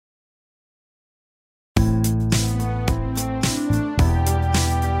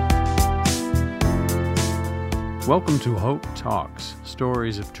Welcome to Hope Talks,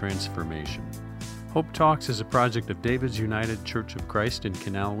 Stories of Transformation. Hope Talks is a project of David's United Church of Christ in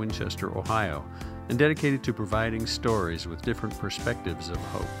Canal, Winchester, Ohio, and dedicated to providing stories with different perspectives of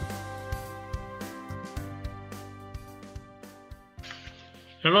hope.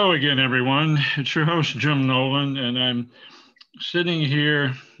 Hello again, everyone. It's your host, Jim Nolan, and I'm sitting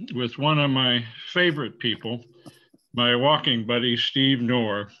here with one of my favorite people, my walking buddy, Steve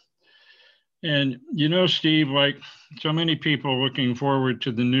Knorr. And you know, Steve, like so many people looking forward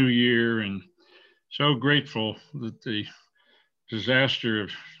to the new year and so grateful that the disaster of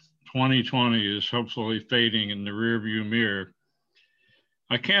 2020 is hopefully fading in the rearview mirror,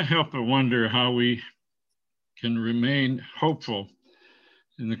 I can't help but wonder how we can remain hopeful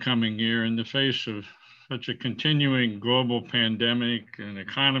in the coming year in the face of such a continuing global pandemic, an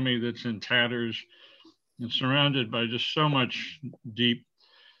economy that's in tatters and surrounded by just so much deep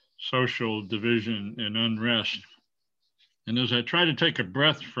social division and unrest. And as I try to take a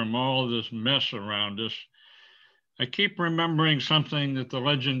breath from all this mess around us, I keep remembering something that the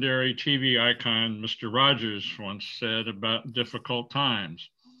legendary TV icon, Mr. Rogers, once said about difficult times.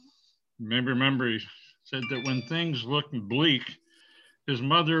 Remember, he said that when things look bleak, his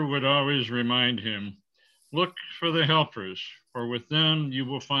mother would always remind him, look for the helpers, for with them you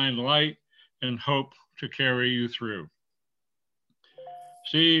will find light and hope to carry you through.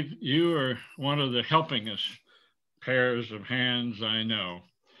 Steve, you are one of the helpingest pairs of hands I know.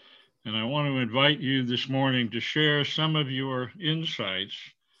 And I want to invite you this morning to share some of your insights,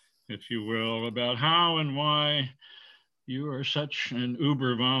 if you will, about how and why you are such an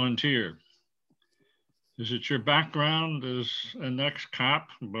uber volunteer. Is it your background as an ex-cop,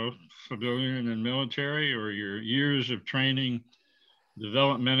 both civilian and military, or your years of training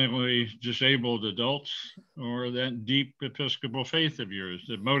developmentally disabled adults, or that deep Episcopal faith of yours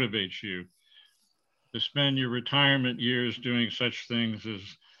that motivates you to spend your retirement years doing such things as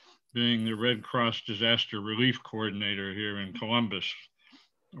being the Red Cross Disaster Relief Coordinator here in Columbus,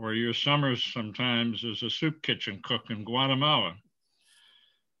 or your summers sometimes as a soup kitchen cook in Guatemala?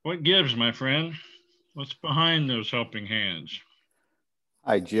 What gives, my friend? What's behind those helping hands?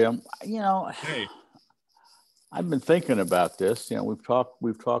 Hi, Jim. Hey. I've been thinking about this. We've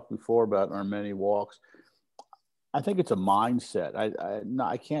talked before about our many walks. I think it's a mindset.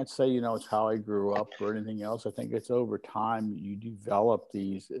 I can't say, it's how I grew up or anything else. I think it's over time you develop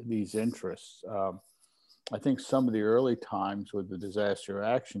these interests. I think some of the early times with the disaster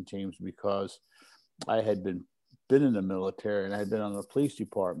action teams, because I had been in the military and I had been on the police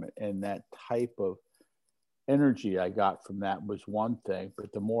department, and that type of energy I got from that was one thing,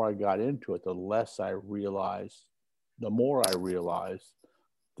 but the more I got into it, the more I realized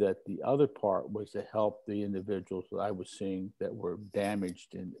that the other part was to help the individuals that I was seeing that were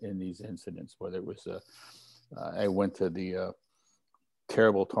damaged in these incidents, whether it was I went to the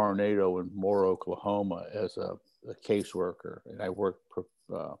terrible tornado in Moore, Oklahoma as a caseworker, and I worked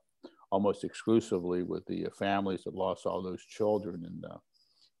almost exclusively with the families that lost all those children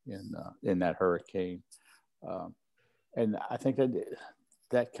in that hurricane. And I think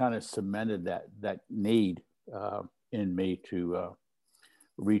that kind of cemented that need in me to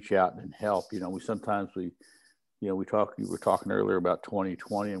reach out and help. You were talking earlier about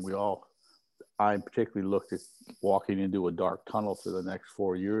 2020, and I particularly looked at walking into a dark tunnel for the next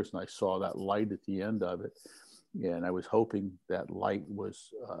 4 years, and I saw that light at the end of it. And I was hoping that light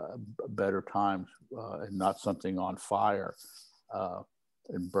was better times and not something on fire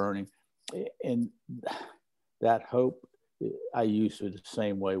and burning. And that hope I use it the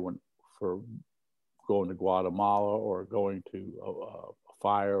same way for going to Guatemala or going to a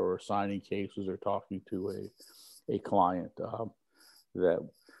fire or signing cases or talking to a client that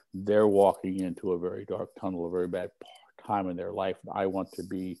they're walking into a very dark tunnel, a very bad time in their life. I want to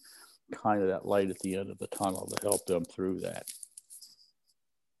be kind of that light at the end of the tunnel to help them through that.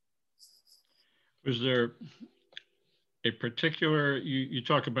 Was there a particular, you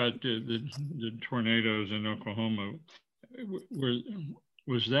talk about the tornadoes in Oklahoma,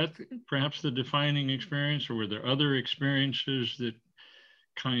 was that perhaps the defining experience, or were there other experiences that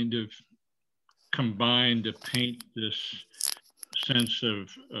kind of combined to paint this sense of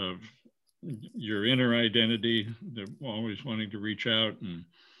your inner identity, the always wanting to reach out and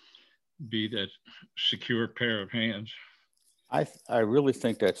be that secure pair of hands? I really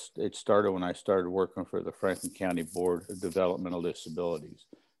think that it started when I started working for the Franklin County Board of Developmental Disabilities.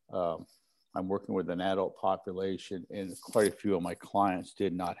 I'm working with an adult population, and quite a few of my clients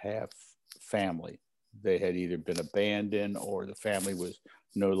did not have family. They had either been abandoned or the family was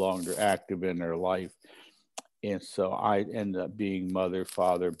no longer active in their life. And so I ended up being mother,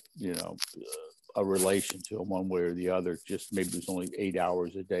 father, a relation to them one way or the other. Just maybe it was only 8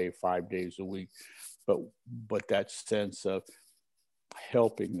 hours a day, 5 days a week, but that sense of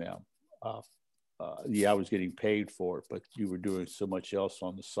helping them. Yeah, I was getting paid for it, but you were doing so much else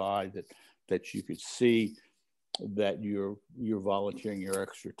on the side that you could see that your volunteering, your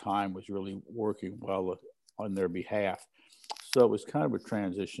extra time was really working well on their behalf. So it was kind of a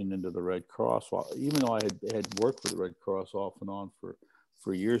transition into the Red Cross. Even though I had worked for the Red Cross off and on for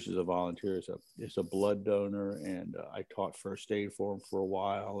years as a volunteer, as a blood donor, and I taught first aid for them for a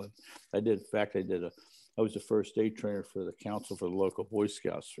while. And I was a first aid trainer for the Council for the Local Boy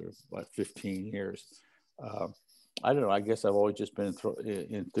Scouts for about 15 years. I don't know, I guess I've always just been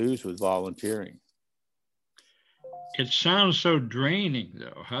enthused with volunteering. It sounds so draining,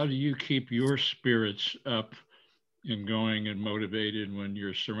 though. How do you keep your spirits up and going and motivated when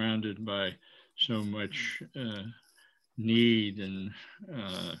you're surrounded by so much need and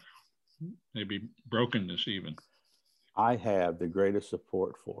maybe brokenness even? I have the greatest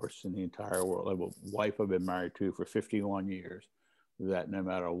support force in the entire world. I have a wife I've been married to for 51 years that no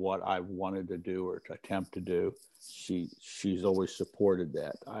matter what I wanted to do or to attempt to do, she's always supported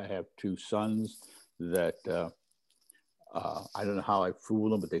that. I have two sons that I don't know how I fool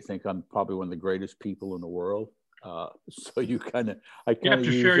them, but they think I'm probably one of the greatest people in the world. So you have to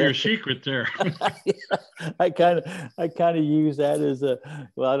share your secret there. I kind of use that as I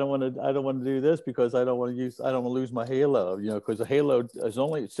don't want to do this because I don't want to lose my halo, because the halo is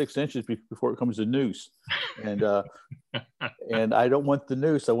only 6 inches before it becomes a noose, and and I don't want the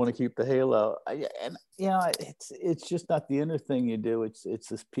noose. I want to keep the halo. It's just not the inner thing you do. It's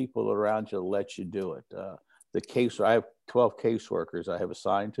this people around you that let you do it. I have 12 caseworkers I have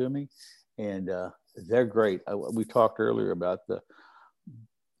assigned to me, and they're great. We talked earlier about the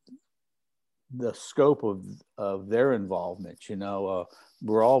scope of their involvement.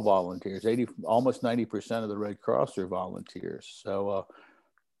 We're all volunteers. Almost 90% of the Red Cross are volunteers. So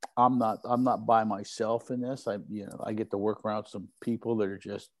I'm not by myself in this. I get to work around some people that are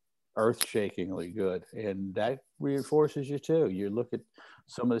just earth-shakingly good, and that reinforces you too. You look at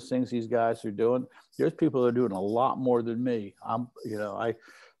some of the things these guys are doing. There's people that are doing a lot more than me.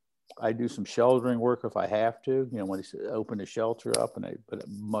 I do some sheltering work if I have to, when they open a shelter up, but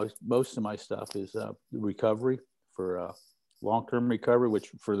most of my stuff is recovery for long-term recovery,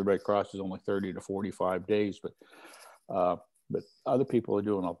 which for the Red Cross is only 30 to 45 days. But other people are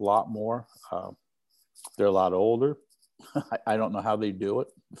doing a lot more. They're a lot older. I don't know how they do it.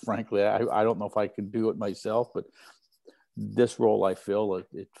 Frankly, I don't know if I could do it myself, but this role I fill,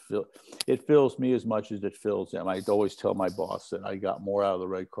 it fills me as much as it fills them. I always tell my boss that I got more out of the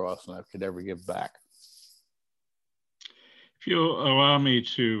Red Cross than I could ever give back. If you'll allow me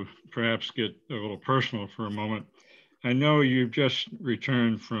to perhaps get a little personal for a moment, I know you've just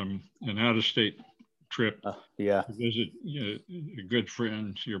returned from an out-of-state trip to visit a good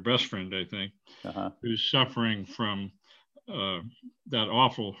friend, your best friend, I think, who's suffering from that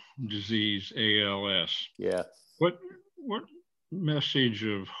awful disease, ALS. Yeah. What message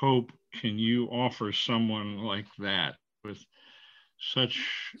of hope can you offer someone like that with such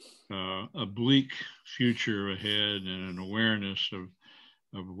a bleak future ahead and an awareness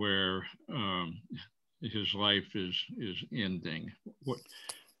of where his life is ending?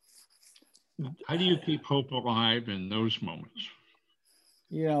 How do you keep hope alive in those moments?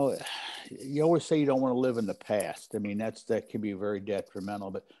 You always say you don't want to live in the past. I mean, that can be very detrimental.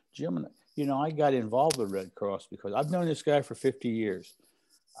 But Jim, I got involved with Red Cross because I've known this guy for 50 years.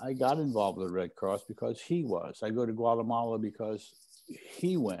 I got involved with Red Cross because he was. I go to Guatemala because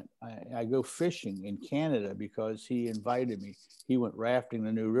he went. I go fishing in Canada because he invited me. He went rafting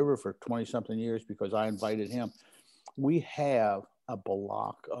the New River for 20-something years because I invited him. We have a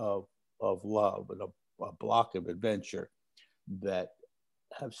block of love and a block of adventure that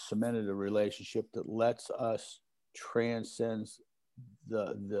have cemented a relationship that lets us transcend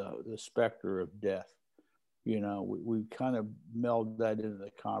the specter of death. We kind of meld that into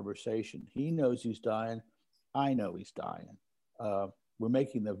the conversation. He knows he's dying. I know he's dying. We're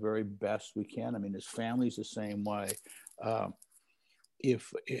making the very best we can. I mean, his family's the same way.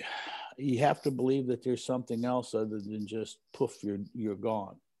 If you have to believe that there's something else other than just poof, you're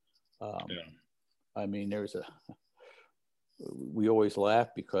gone. I mean, we always laugh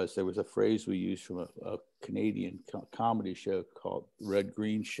because there was a phrase we used from a Canadian comedy show called Red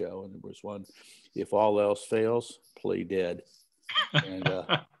Green Show. And there was one, if all else fails, play dead. And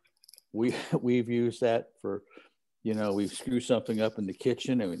we've used that for, we screw something up in the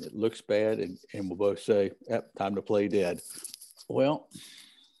kitchen. I mean, it looks bad. And we'll both say, yep, time to play dead. Well,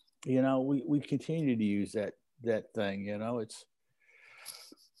 we continue to use that thing, it's,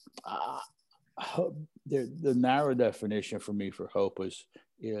 The narrow definition for me for hope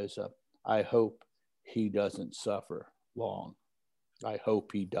is I hope he doesn't suffer long. I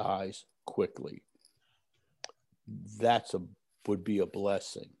hope he dies quickly. Would be a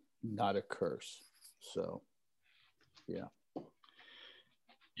blessing, not a curse. So, yeah.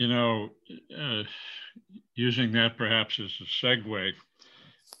 You know, using that perhaps as a segue,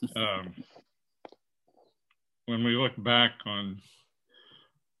 when we look back on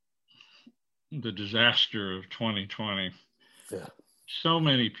the disaster of 2020, yeah. So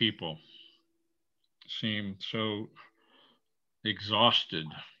many people seem so exhausted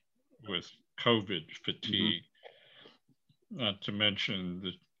with COVID fatigue, not to mention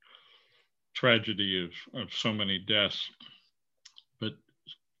the tragedy of so many deaths. But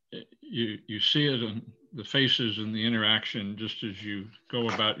you see it in the faces and the interaction just as you go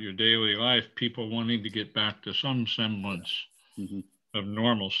about your daily life, people wanting to get back to some semblance of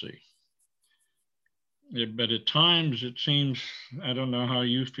normalcy. But at times it seems, I don't know how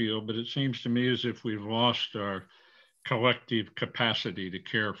you feel, but it seems to me as if we've lost our collective capacity to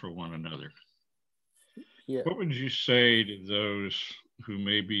care for one another. Yeah. What would you say to those who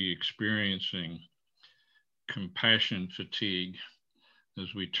may be experiencing compassion fatigue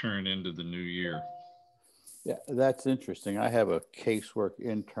as we turn into the new year? Yeah, that's interesting. I have a casework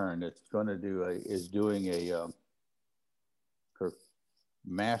intern that's going to doing her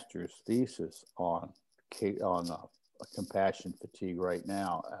master's thesis on compassion fatigue right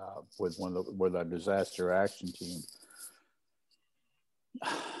now with our disaster action team.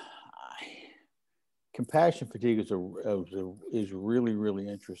 Compassion fatigue is really, really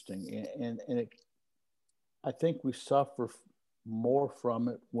interesting, and I think we suffer more from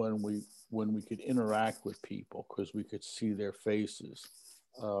it when we could interact with people because we could see their faces.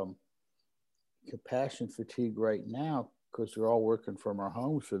 Compassion fatigue right now, because they're all working from our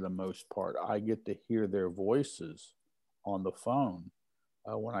homes for the most part, I get to hear their voices on the phone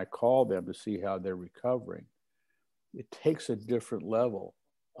when I call them to see how they're recovering. It takes a different level.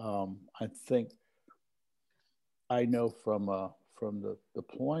 I think I know from the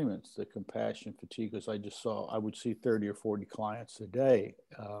deployments, the compassion fatigue, as I would see 30 or 40 clients a day.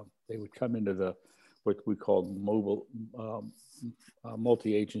 They would come into what we call mobile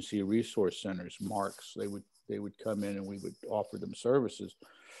multi-agency resource centers, MARCs. They would come in and we would offer them services.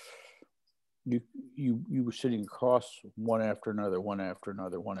 You were sitting across one after another,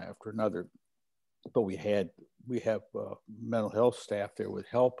 but we have mental health staff there would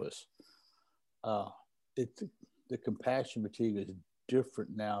help us. The compassion fatigue is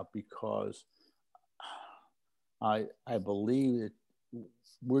different now because I believe that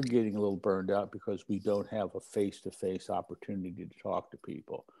we're getting a little burned out because we don't have a face-to-face opportunity to talk to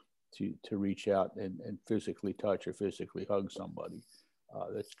people, to reach out and physically touch or physically hug somebody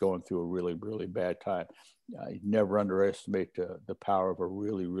that's going through a really, really bad time. You never underestimate the power of a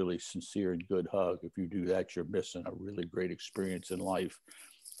really, really sincere and good hug. If you do that, you're missing a really great experience in life.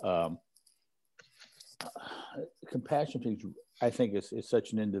 Compassion fatigue, I think, is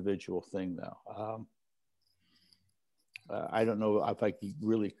such an individual thing now. I don't know if I could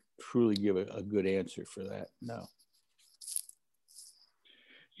really truly give a good answer for that. No.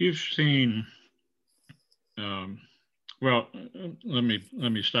 You've seen. Well, let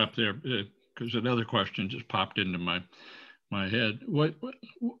me stop there because another question just popped into my head.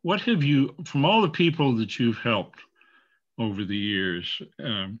 What have you, from all the people that you've helped over the years,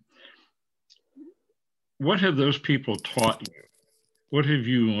 what have those people taught you? What have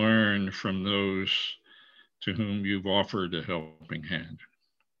you learned from those to whom you've offered a helping hand?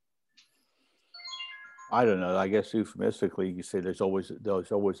 I don't know. I guess euphemistically, you can say there's always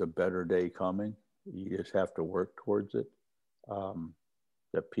a better day coming. You just have to work towards it.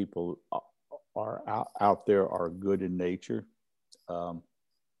 That people are out there are good in nature.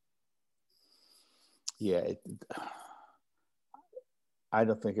 I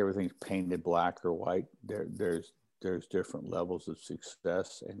don't think everything's painted black or white. There's different levels of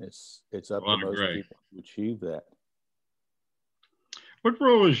success, and it's up to most people to achieve that. What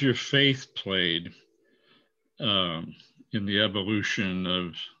role has your faith played in the evolution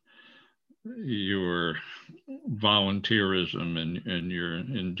of your volunteerism and your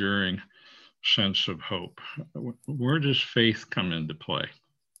enduring sense of hope? Where does faith come into play?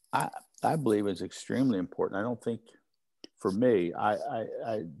 I believe it's extremely important. I don't think, for me,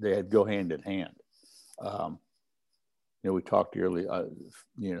 they go hand in hand. We talked earlier,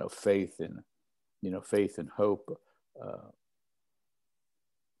 faith and hope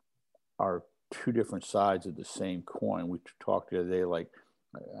are two different sides of the same coin. We talked the other day, like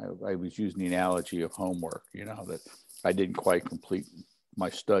I was using the analogy of homework, that I didn't quite complete my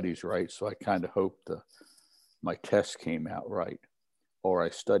studies right, so I kind of hoped my tests came out right, or I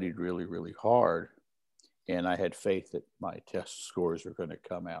studied really, really hard, and I had faith that my test scores were going to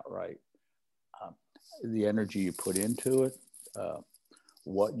come out right. The energy you put into it,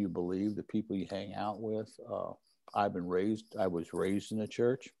 what you believe, the people you hang out with. I was raised in a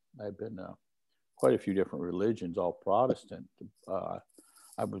church. I've been quite a few different religions, all Protestant.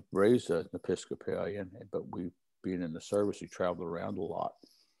 I was raised an Episcopalian, but being in the service, we traveled around a lot.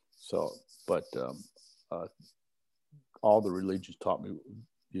 So, but all the religions taught me,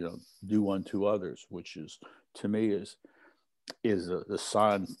 do unto others, which is, to me, is the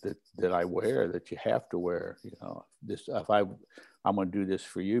sign that I wear, that you have to wear. I'm going to do this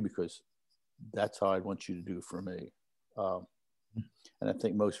for you because that's how I want you to do for me. And I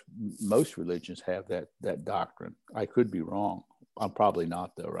think most religions have that doctrine. I could be wrong. I'm probably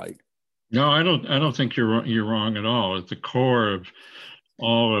not, though, right? No, I don't think you're wrong at all. At the core of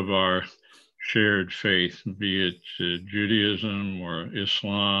all of our shared faith, be it Judaism or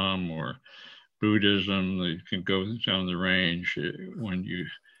Islam or Buddhism, you can go down the range. When you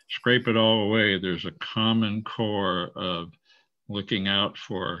scrape it all away, there's a common core of looking out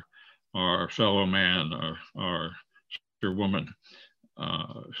for our fellow man, our woman.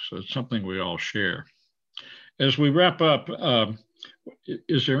 So it's something we all share. As we wrap up,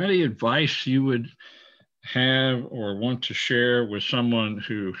 is there any advice you would have or want to share with someone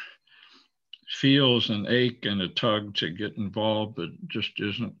who feels an ache and a tug to get involved, but just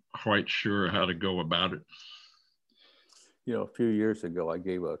isn't quite sure how to go about it? A few years ago, I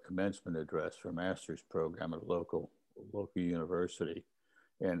gave a commencement address for a master's program at a local university,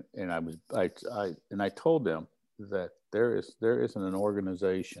 and I told them that there isn't an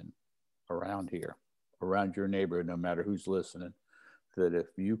organization around here, around your neighborhood, no matter who's listening, that if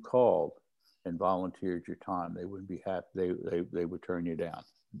you called and volunteered your time, they wouldn't be happy. They would turn you down.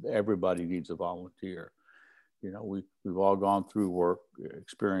 Everybody needs a volunteer. We've all gone through work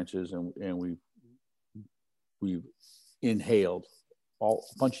experiences, and we've inhaled a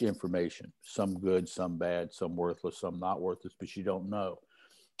bunch of information, some good, some bad, some worthless, some not worthless, but you don't know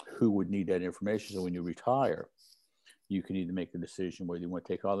who would need that information. So when you retire, you can either make a decision whether you want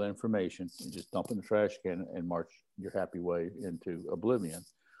to take all that information and just dump in the trash can and march your happy way into oblivion,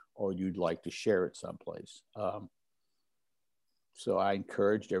 or you'd like to share it someplace. So I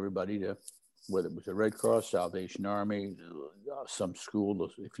encouraged everybody to, whether it was the Red Cross, Salvation Army, some school,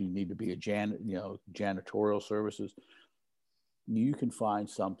 if you need to be a janitorial services, you can find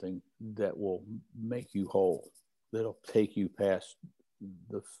something that will make you whole, that'll take you past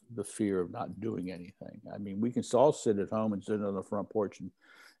the fear of not doing anything. I mean, we can all sit at home and sit on the front porch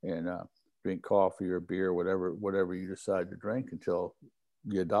and drink coffee or beer, whatever you decide to drink until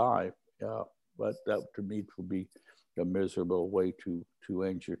you die. But that, to me, will be a miserable way to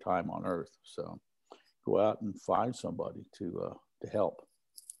end your time on earth. So go out and find somebody to help.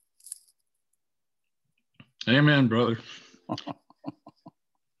 Amen, brother.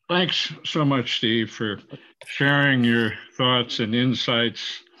 Thanks so much, Steve, for sharing your thoughts and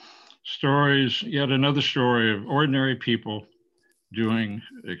insights, stories, yet another story of ordinary people doing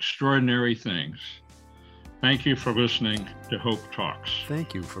extraordinary things. Thank you for listening to Hope Talks.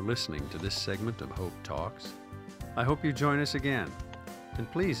 Thank you for listening to this segment of Hope Talks. I hope you join us again.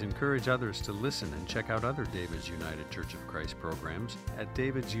 And please encourage others to listen and check out other David's United Church of Christ programs at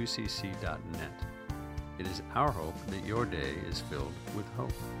davidsucc.net. It is our hope that your day is filled with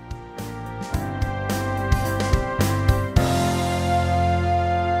hope.